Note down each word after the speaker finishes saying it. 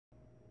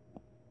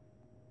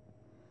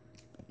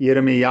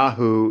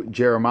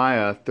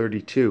Jeremiah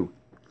 32.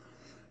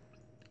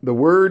 The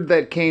word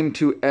that came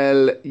to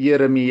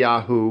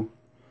Yirmiyahu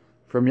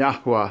from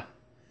Yahweh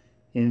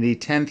in the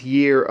 10th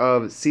year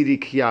of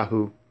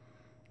Sidkiyahu,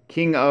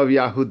 king of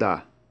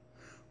Yahudah,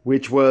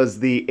 which was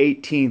the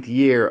 18th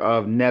year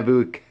of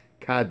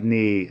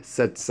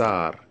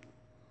Nebuchadnezzar.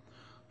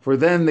 For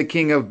then the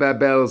king of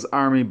Babel's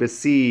army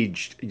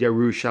besieged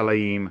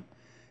Jerusalem,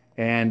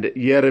 and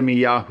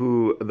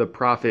Yirmiyahu the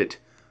prophet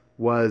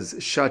was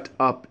shut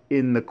up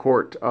in the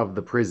court of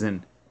the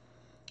prison,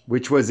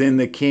 which was in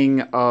the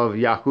king of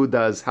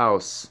Yahudah's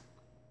house.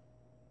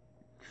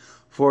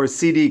 For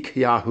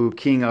Sidkiyahu,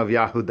 king of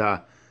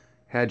Yahudah,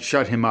 had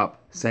shut him up,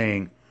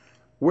 saying,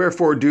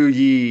 Wherefore do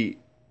you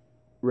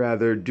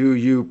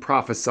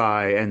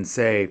prophesy and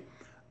say,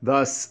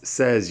 Thus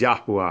says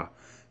Yahuwah,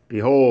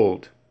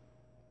 Behold,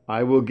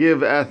 I will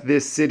give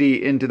this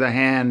city into the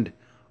hand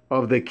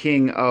of the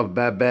king of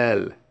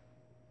Babel,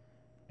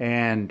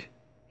 and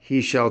he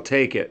shall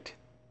take it.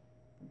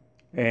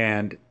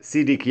 And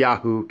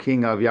Sidkiyahu,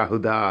 king of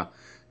Yahudah,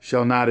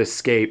 shall not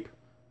escape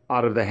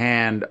out of the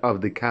hand of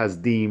the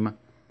Kasdim,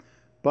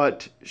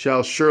 but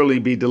shall surely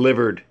be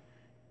delivered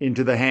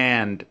into the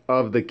hand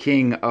of the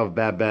king of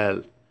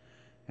Babel,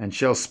 and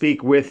shall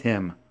speak with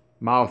him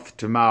mouth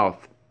to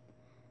mouth,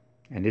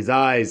 and his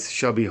eyes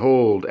shall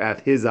behold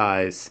at his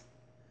eyes,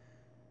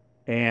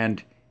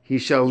 and he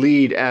shall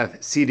lead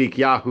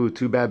Sidkiyahu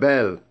to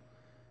Babel,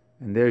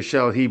 and there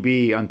shall he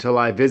be until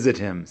I visit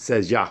him,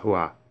 says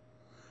Yahuwah.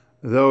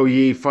 Though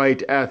ye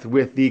fight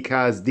with the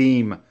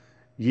Kasdim,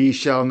 ye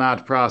shall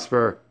not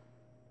prosper.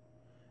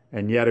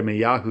 And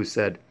Yirmiyahu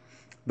said,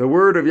 The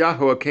word of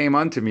Yahuwah came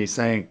unto me,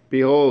 saying,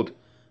 Behold,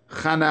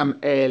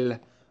 Hanamel,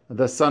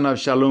 the son of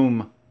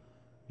Shallum,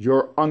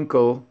 your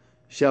uncle,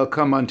 shall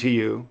come unto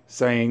you,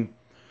 saying,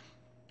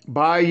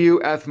 Buy you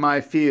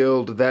my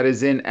field that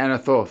is in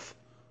Anathoth,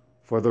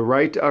 for the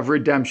right of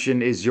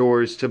redemption is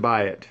yours to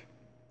buy it.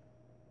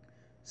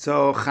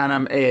 So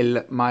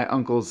Hanamel, my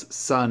uncle's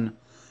son,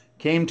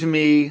 came to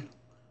me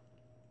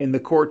in the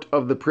court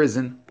of the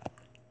prison,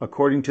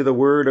 according to the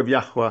word of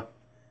Yahweh,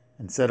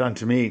 and said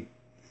unto me,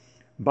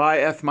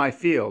 Buy my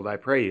field, I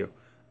pray you,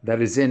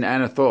 that is in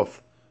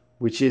Anathoth,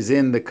 which is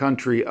in the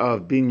country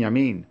of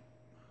Benjamin,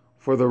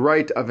 for the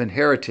right of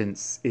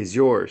inheritance is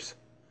yours,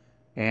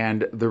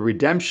 and the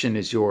redemption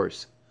is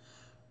yours.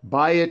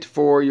 Buy it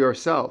for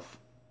yourself.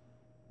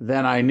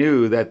 Then I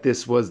knew that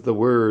this was the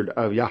word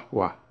of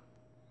Yahweh.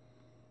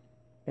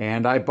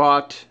 And I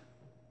bought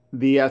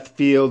the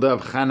field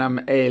of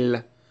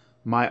Hanamel,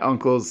 my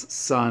uncle's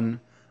son,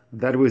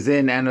 that was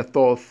in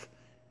Anathoth,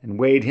 and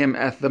weighed him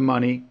the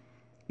money,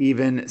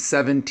 even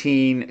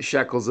 17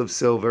 shekels of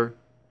silver.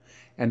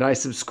 And I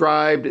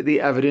subscribed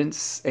the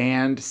evidence,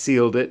 and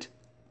sealed it,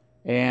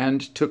 and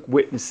took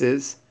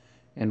witnesses,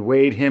 and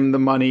weighed him the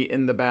money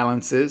in the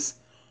balances.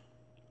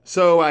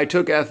 So I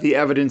took the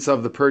evidence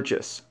of the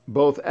purchase,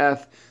 both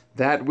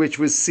that which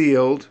was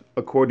sealed,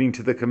 according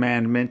to the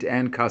commandment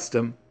and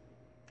custom,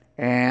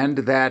 and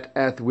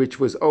that which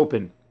was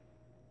open.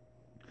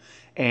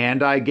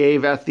 And I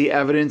gave the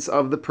evidence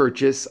of the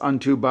purchase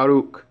unto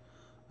Baruch,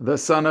 the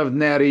son of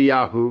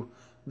Neriyahu,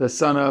 the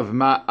son of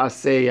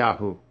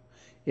Maaseyahu,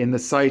 in the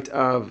sight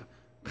of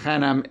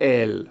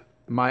Hanamel,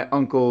 my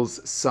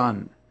uncle's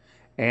son,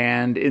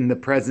 and in the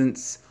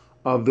presence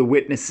of the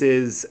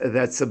witnesses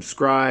that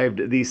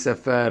subscribed the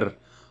sefer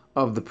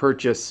of the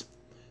purchase,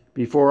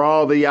 before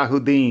all the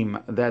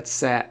Yahudim that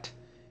sat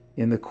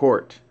in the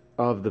court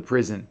of the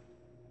prison.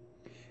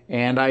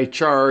 And I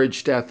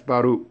charged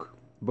Baruch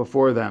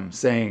before them,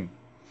 saying,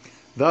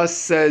 Thus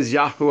says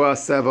Yahuwah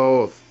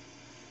Sevaoth,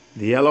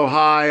 the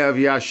Elohai of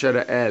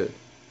Yashara'el,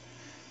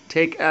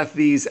 take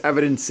these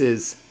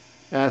evidences,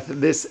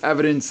 this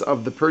evidence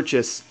of the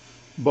purchase,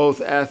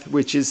 both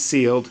which is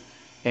sealed,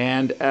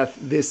 and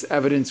this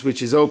evidence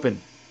which is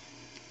open,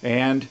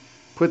 and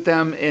put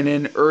them in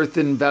an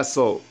earthen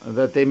vessel,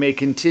 that they may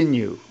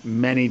continue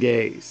many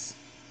days.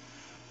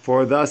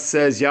 For thus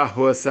says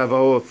Yahuwah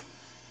Sevaoth,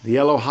 the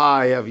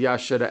Elohai of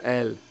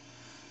Yashara'el,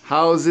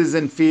 houses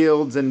and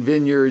fields and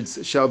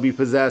vineyards shall be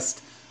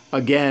possessed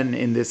again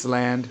in this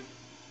land.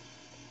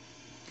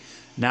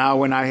 Now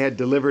when I had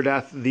delivered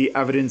the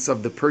evidence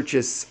of the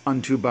purchase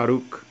unto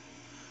Baruch,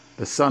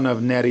 the son of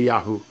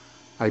Neriyahu,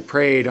 I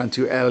prayed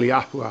unto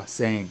Yahuwah,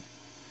 saying,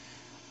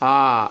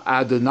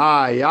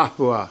 Adonai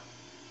Yahuwah,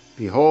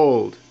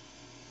 behold,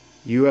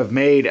 you have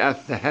made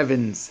the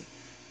heavens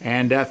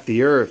and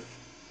the earth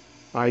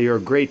by your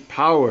great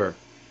power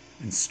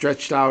and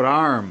stretched out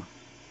arm,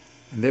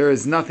 and there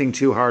is nothing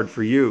too hard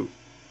for you.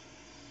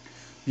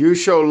 You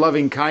show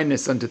loving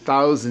kindness unto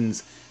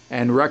thousands,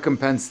 and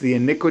recompense the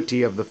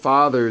iniquity of the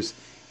fathers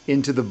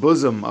into the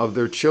bosom of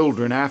their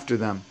children after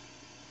them.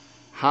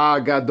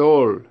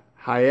 Ha-Gadol,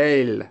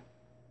 Ha'el,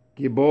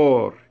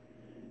 Gibor,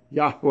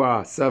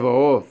 Yahuwah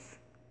Sevaoth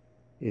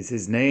is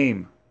his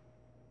name.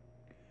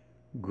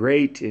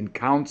 Great in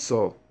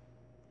counsel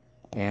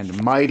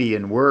and mighty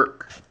in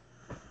work,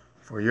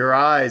 for your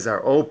eyes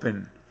are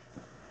open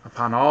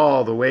upon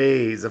all the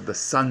ways of the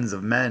sons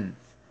of men,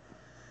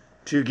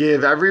 to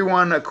give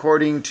everyone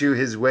according to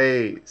his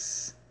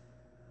ways,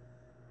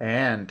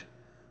 and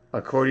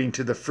according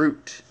to the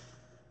fruit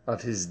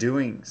of his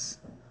doings,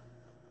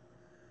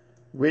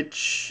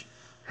 which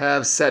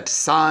have set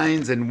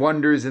signs and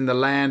wonders in the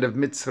land of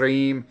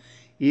Mitzrayim,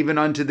 even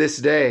unto this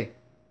day,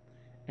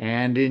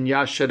 and in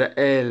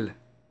Yashara'el,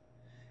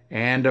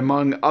 and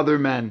among other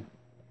men,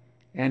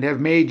 and have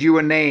made you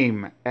a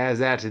name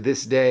as at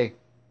this day,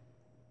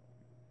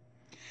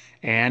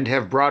 and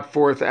have brought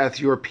forth at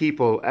your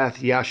people at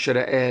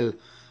Yashara'el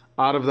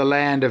out of the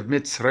land of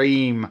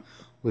Mitzrayim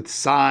with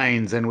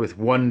signs and with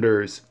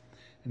wonders,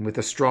 and with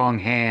a strong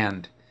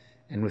hand,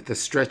 and with a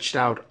stretched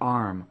out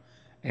arm,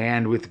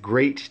 and with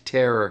great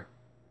terror,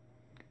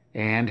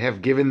 and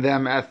have given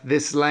them at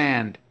this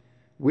land,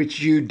 which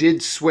you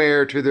did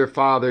swear to their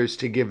fathers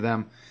to give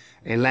them,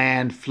 a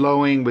land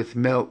flowing with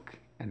milk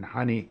and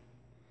honey.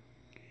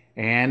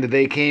 And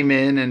they came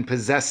in and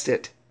possessed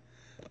it,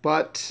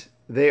 but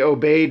they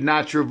obeyed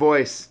not your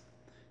voice,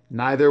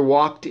 neither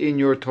walked in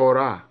your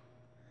Torah.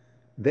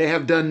 They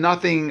have done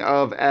nothing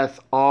of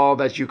all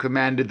that you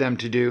commanded them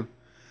to do.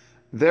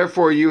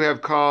 Therefore you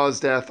have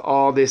caused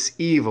all this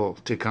evil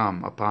to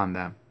come upon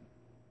them.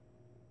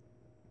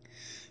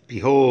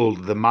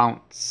 Behold the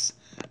mounts,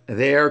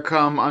 they are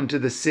come unto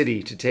the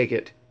city to take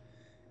it,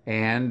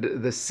 and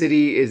the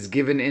city is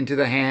given into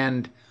the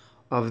hand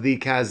of the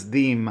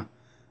Kasdim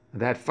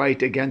that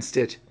fight against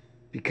it,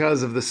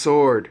 because of the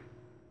sword,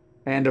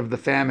 and of the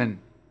famine,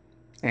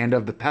 and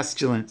of the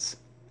pestilence.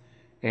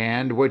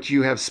 And what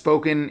you have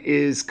spoken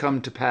is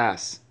come to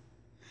pass.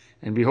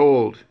 And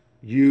behold,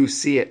 you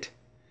see it.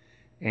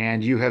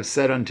 And you have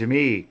said unto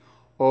me,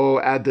 O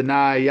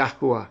Adonai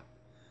Yahuwah,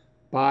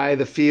 buy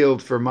the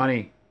field for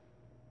money,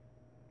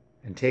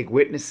 and take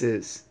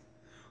witnesses,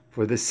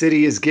 for the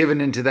city is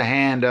given into the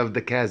hand of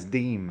the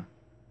Kasdim.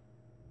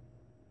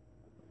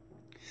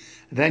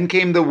 Then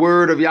came the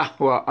word of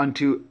Yahuwah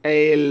unto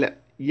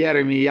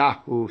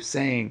Yirmiyahu,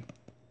 saying,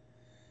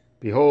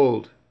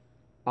 Behold,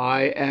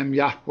 I am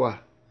Yahuwah,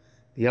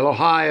 the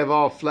Elohai of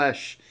all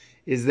flesh.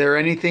 Is there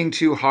anything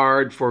too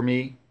hard for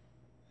me?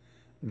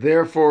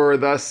 Therefore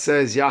thus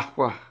says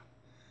Yahuwah,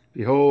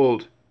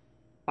 Behold,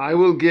 I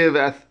will give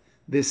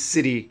this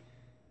city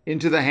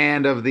into the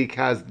hand of the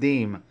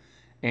Kasdim,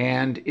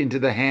 and into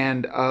the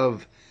hand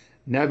of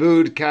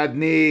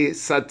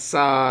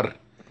Nebuchadnezzar,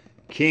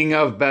 king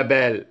of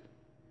Babel,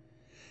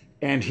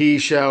 and he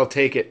shall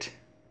take it.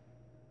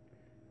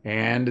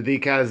 And the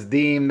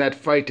Kasdim that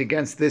fight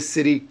against this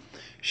city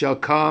shall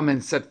come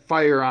and set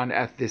fire on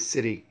this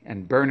city,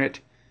 and burn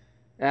it,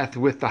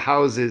 with the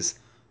houses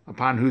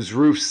upon whose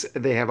roofs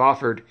they have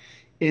offered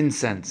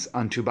incense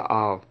unto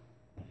Baal,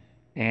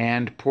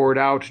 and poured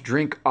out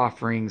drink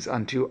offerings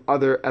unto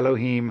other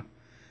Elohim,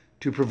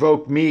 to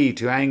provoke me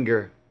to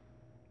anger.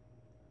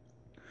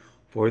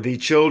 For the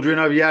children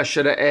of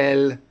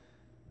Yashara'el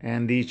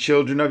and the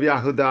children of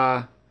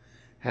Yehudah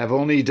have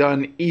only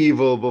done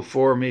evil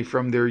before me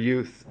from their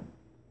youth.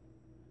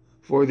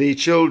 For the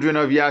children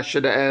of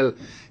Yashara'el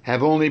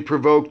have only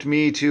provoked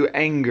me to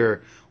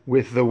anger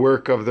with the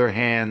work of their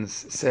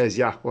hands, says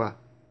Yahuwah.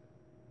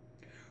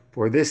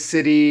 For this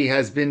city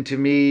has been to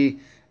me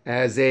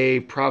as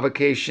a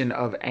provocation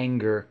of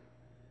anger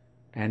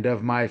and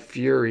of my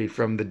fury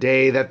from the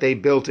day that they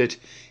built it,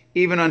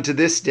 even unto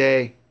this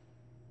day,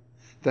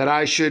 that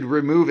I should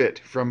remove it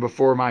from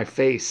before my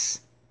face,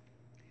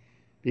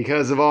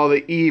 because of all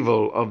the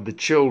evil of the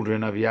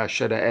children of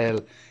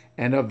Yashara'el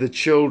and of the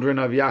children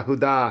of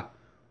Yehudah,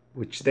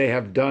 which they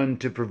have done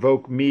to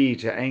provoke me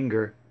to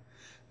anger.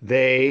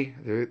 They,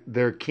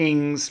 their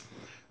kings,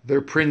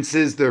 their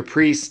princes, their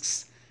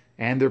priests,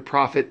 and their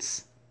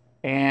prophets,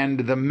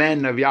 and the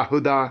men of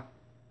Yehudah,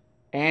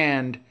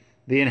 and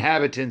the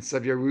inhabitants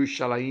of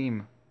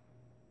Yerushalayim.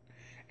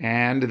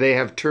 And they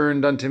have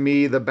turned unto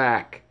me the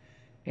back,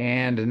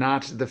 and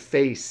not the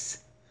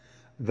face.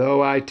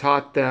 Though I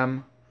taught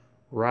them,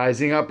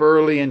 rising up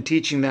early and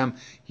teaching them,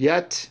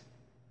 yet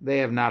they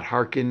have not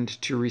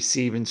hearkened to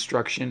receive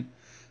instruction,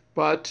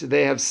 but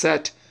they have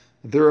set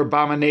their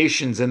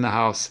abominations in the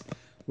house,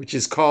 which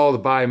is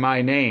called by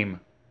my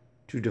name,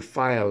 to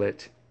defile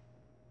it.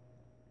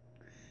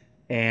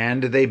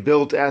 And they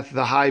built at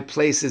the high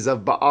places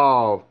of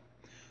Baal,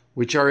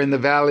 which are in the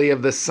valley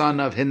of the son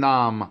of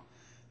Hinnom,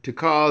 to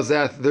cause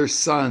their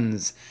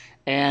sons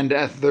and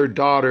their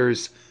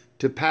daughters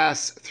to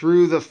pass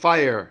through the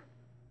fire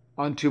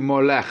unto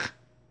Molech,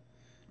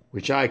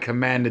 which I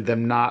commanded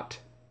them not,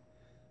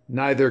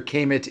 neither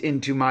came it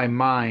into my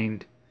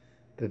mind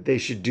that they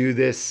should do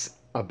this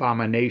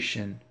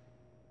abomination,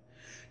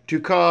 to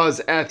cause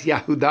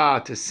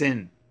Yehudah to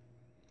sin.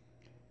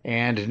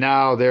 And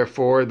now,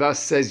 therefore, thus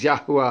says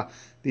Yahuwah,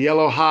 the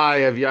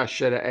Elohai of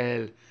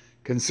Yashara'el,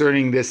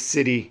 concerning this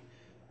city,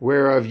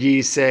 whereof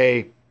ye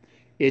say,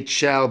 It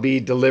shall be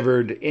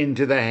delivered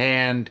into the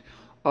hand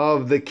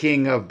of the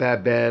king of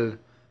Babel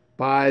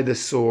by the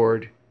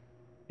sword,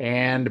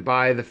 and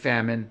by the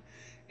famine,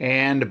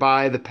 and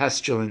by the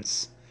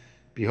pestilence.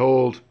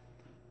 Behold,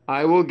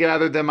 I will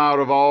gather them out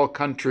of all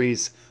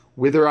countries,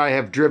 whither I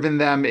have driven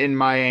them in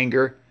my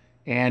anger,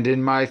 and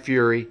in my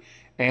fury,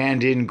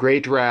 and in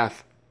great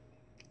wrath.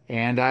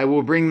 And I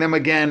will bring them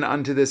again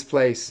unto this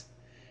place,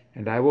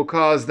 and I will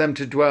cause them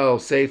to dwell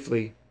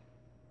safely.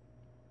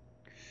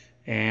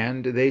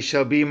 And they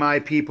shall be my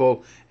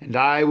people, and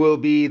I will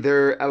be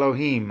their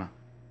Elohim.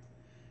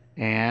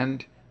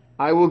 And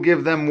I will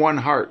give them one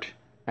heart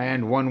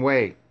and one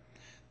way,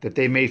 that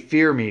they may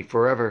fear me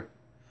forever,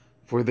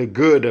 for the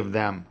good of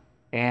them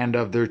and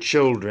of their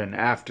children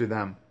after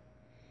them.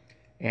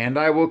 And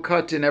I will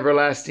cut an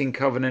everlasting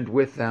covenant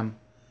with them,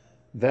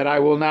 that I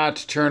will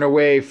not turn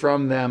away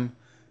from them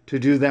to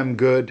do them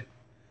good,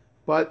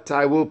 but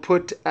I will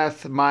put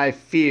my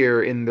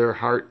fear in their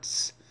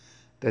hearts,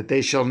 that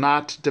they shall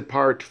not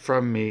depart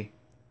from me.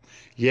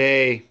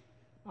 Yea,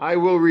 I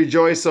will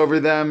rejoice over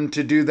them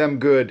to do them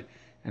good,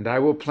 and I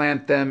will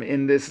plant them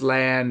in this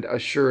land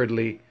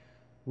assuredly,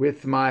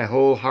 with my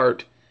whole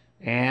heart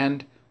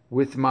and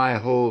with my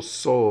whole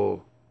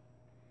soul.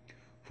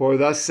 For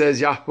thus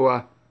says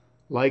Yahuwah,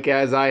 like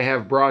as I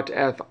have brought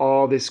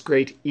all this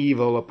great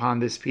evil upon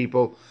this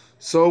people,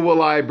 so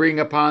will I bring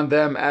upon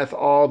them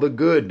all the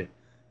good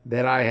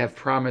that I have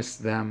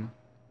promised them.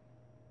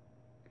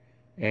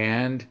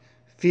 And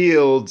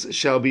fields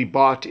shall be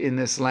bought in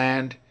this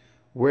land,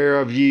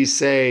 whereof ye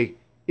say,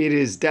 It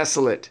is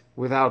desolate,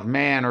 without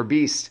man or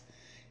beast.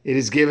 It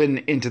is given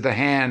into the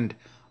hand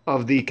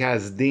of the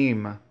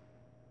Kasdim.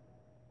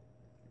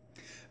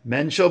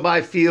 Men shall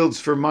buy fields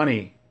for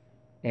money,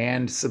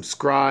 and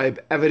subscribe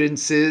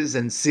evidences,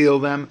 and seal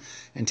them,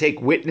 and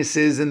take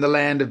witnesses in the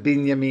land of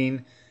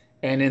Binyamin,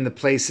 and in the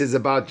places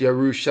about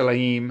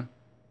Jerusalem,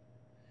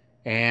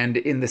 and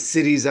in the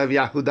cities of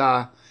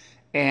Yehudah,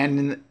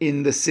 and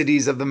in the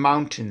cities of the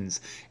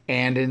mountains,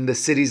 and in the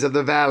cities of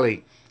the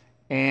valley,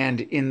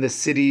 and in the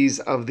cities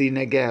of the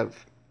Negev.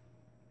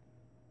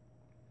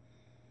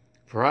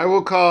 For I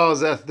will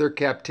cause their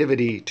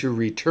captivity to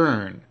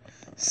return,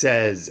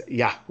 says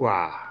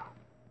Yahuwah.